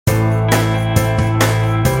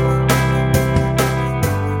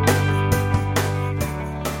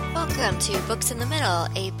Books in the Middle,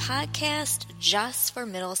 a podcast just for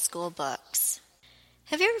middle school books.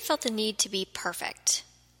 Have you ever felt the need to be perfect?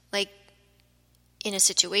 Like in a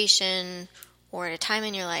situation or at a time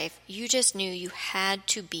in your life, you just knew you had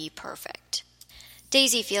to be perfect.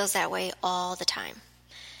 Daisy feels that way all the time.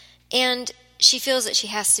 And she feels that she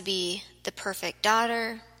has to be the perfect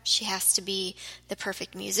daughter, she has to be the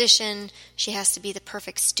perfect musician, she has to be the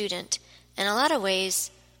perfect student. In a lot of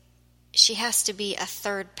ways, she has to be a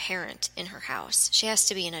third parent in her house. She has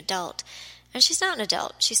to be an adult. And she's not an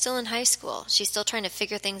adult. She's still in high school. She's still trying to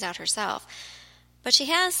figure things out herself. But she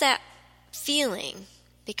has that feeling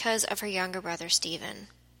because of her younger brother, Stephen.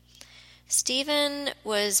 Stephen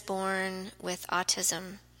was born with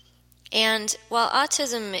autism. And while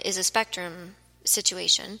autism is a spectrum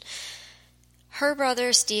situation, her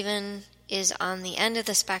brother, Stephen, is on the end of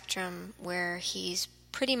the spectrum where he's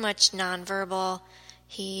pretty much nonverbal.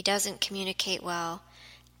 He doesn't communicate well.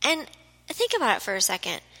 And think about it for a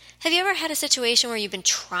second. Have you ever had a situation where you've been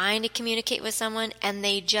trying to communicate with someone and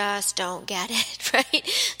they just don't get it, right?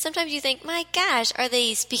 Sometimes you think, my gosh, are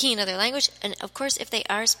they speaking another language? And of course, if they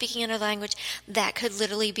are speaking another language, that could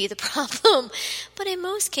literally be the problem. But in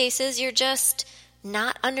most cases, you're just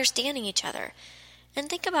not understanding each other. And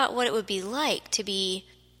think about what it would be like to be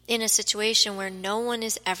in a situation where no one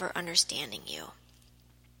is ever understanding you.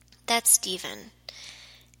 That's Stephen.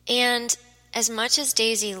 And as much as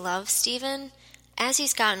Daisy loves Stephen, as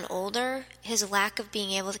he's gotten older, his lack of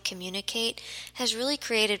being able to communicate has really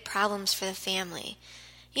created problems for the family.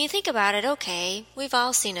 You think about it, okay, we've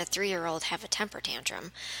all seen a 3-year-old have a temper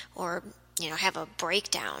tantrum or, have a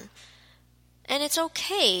breakdown. And it's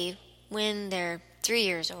okay when they're 3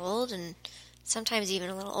 years old and sometimes even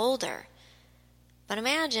a little older. But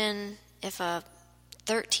imagine if a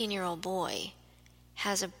 13-year-old boy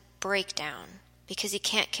has a breakdown because he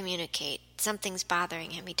can't communicate. Something's bothering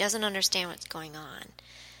him. He doesn't understand what's going on.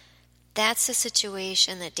 That's the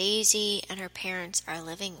situation that Daisy and her parents are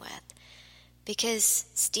living with. Because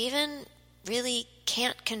Stephen really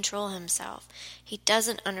can't control himself. He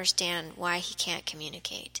doesn't understand why he can't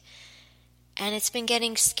communicate. And it's been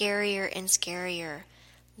getting scarier and scarier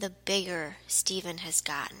the bigger Stephen has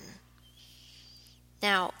gotten.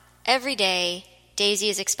 Now, every day, Daisy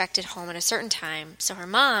is expected home at a certain time so her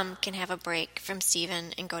mom can have a break from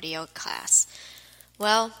Stephen and go to yoga class.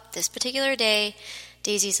 Well, this particular day,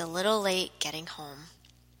 Daisy's a little late getting home.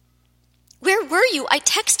 "Where were you? I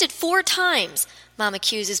texted 4 times, Mom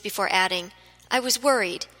accuses before adding, "I was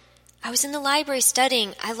worried. I was in the library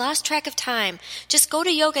studying. I lost track of time. Just go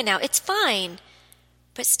to yoga now. It's fine."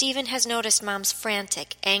 But Stephen has noticed Mom's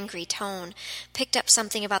frantic, angry tone, picked up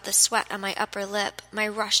something about the sweat on my upper lip, my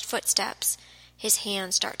rushed footsteps. His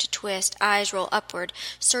hands start to twist, eyes roll upward,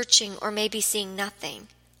 searching or maybe seeing nothing.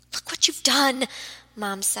 "Look what you've done,"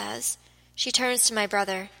 Mom says. She turns to my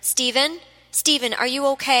brother. Stephen, are you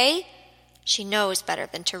okay?" She knows better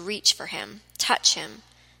than to reach for him, touch him.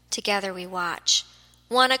 Together we watch.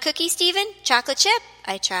 "Want a cookie, Stephen? Chocolate chip?"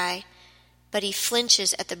 I try. But he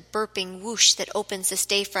flinches at the burping whoosh that opens the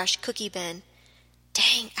Stay Fresh cookie bin.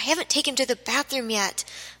 "Dang, I haven't taken him to the bathroom yet,"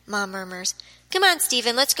 Mom murmurs. "Come on,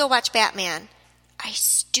 Stephen, let's go watch Batman." I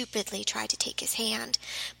stupidly try to take his hand,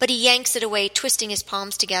 but he yanks it away, twisting his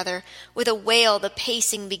palms together. With a wail, the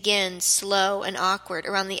pacing begins, slow and awkward,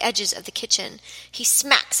 around the edges of the kitchen. He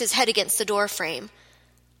smacks his head against the door frame.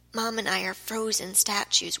 Mom and I are frozen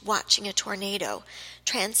statues watching a tornado,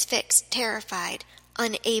 transfixed, terrified,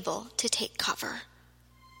 unable to take cover.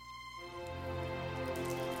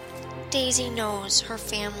 Daisy knows her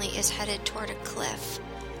family is headed toward a cliff.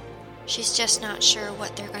 She's just not sure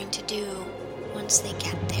what they're going to do once they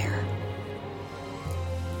get there.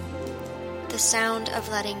 The Sound of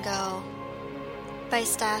Letting Go by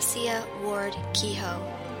Stasia Ward Kehoe.